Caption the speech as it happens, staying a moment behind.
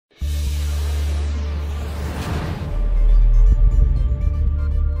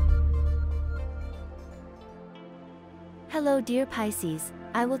Hello dear Pisces,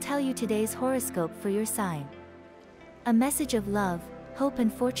 I will tell you today's horoscope for your sign. A message of love, hope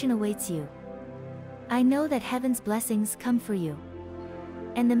and fortune awaits you. I know that heaven's blessings come for you.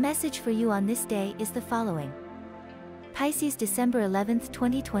 And the message for you on this day is the following. Pisces, December 11th,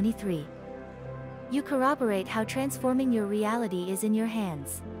 2023. You corroborate how transforming your reality is in your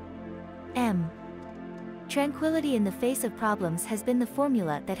hands. Tranquility in the face of problems has been the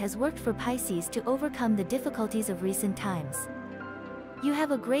formula that has worked for Pisces to overcome the difficulties of recent times. You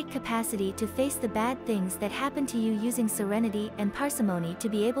have a great capacity to face the bad things that happen to you using serenity and parsimony to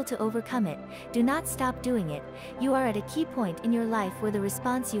be able to overcome it. Do not stop doing it. You are at a key point in your life where the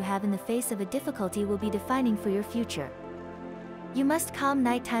response you have in the face of a difficulty will be defining for your future. You must calm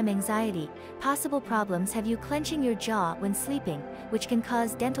nighttime anxiety. Possible problems have you clenching your jaw when sleeping, which can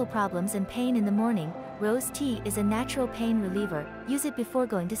cause dental problems and pain in the morning. Rose tea is a natural pain reliever. Use it before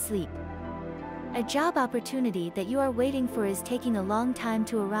going to sleep. A job opportunity that you are waiting for is taking a long time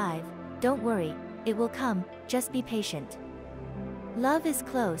to arrive. Don't worry, it will come, just be patient. Love is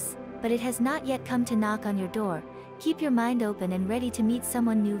close, but it has not yet come to knock on your door. Keep your mind open and ready to meet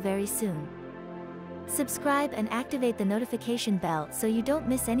someone new very soon. Subscribe and activate the notification bell so you don't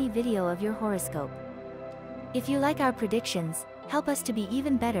miss any video of your horoscope. If you like our predictions, help us to be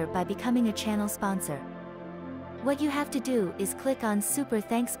even better by becoming a channel sponsor. What you have to do is click on Super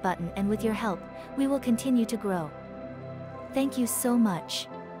Thanks button, and with your help, we will continue to grow. Thank you so much.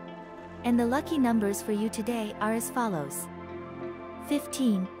 And the lucky numbers for you today are as follows: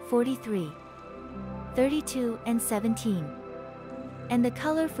 15, 43, 32 and 17. And the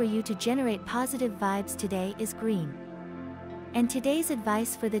color for you to generate positive vibes today is green. And today's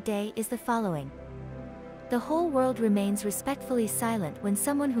advice for the day is the following. The whole world remains respectfully silent when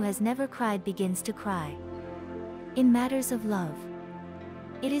someone who has never cried begins to cry. In matters of love,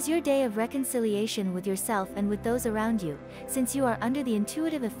 it is your day of reconciliation with yourself and with those around you, since you are under the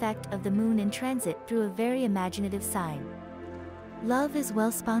intuitive effect of the moon in transit through a very imaginative sign. Love is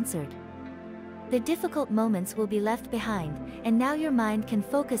well sponsored. The difficult moments will be left behind, and now your mind can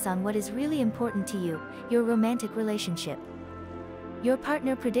focus on what is really important to you, your romantic relationship. Your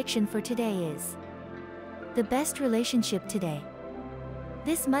partner prediction for today is the best relationship today.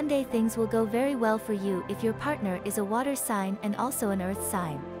 This Monday things will go very well for you if your partner is a water sign and also an earth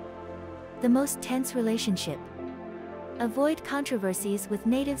sign. The most tense relationship. Avoid controversies with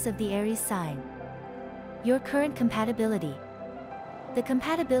natives of the Aries sign. Your current compatibility. The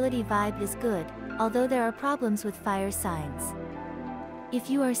compatibility vibe is good, although there are problems with fire signs. If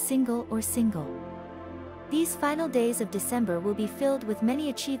you are single or single, these final days of December will be filled with many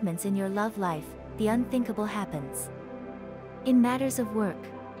achievements in your love life. The unthinkable happens. In matters of work,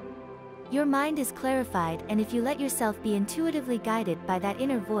 your mind is clarified, and if you let yourself be intuitively guided by that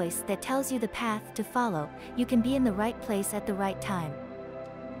inner voice that tells you the path to follow, you can be in the right place at the right time.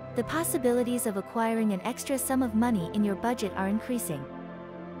 The possibilities of acquiring an extra sum of money in your budget are increasing.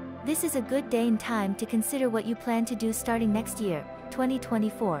 This is a good day and time to consider what you plan to do starting next year,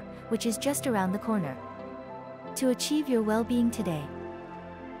 2024, which is just around the corner. To achieve your well-being today,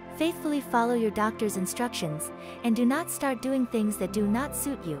 faithfully follow your doctor's instructions, and do not start doing things that do not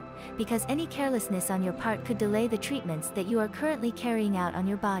suit you, because any carelessness on your part could delay the treatments that you are currently carrying out on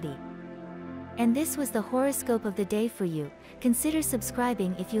your body. And this was the horoscope of the day for you. Consider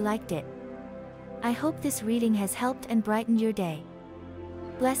subscribing if you liked it. I hope this reading has helped and brightened your day.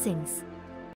 Blessings.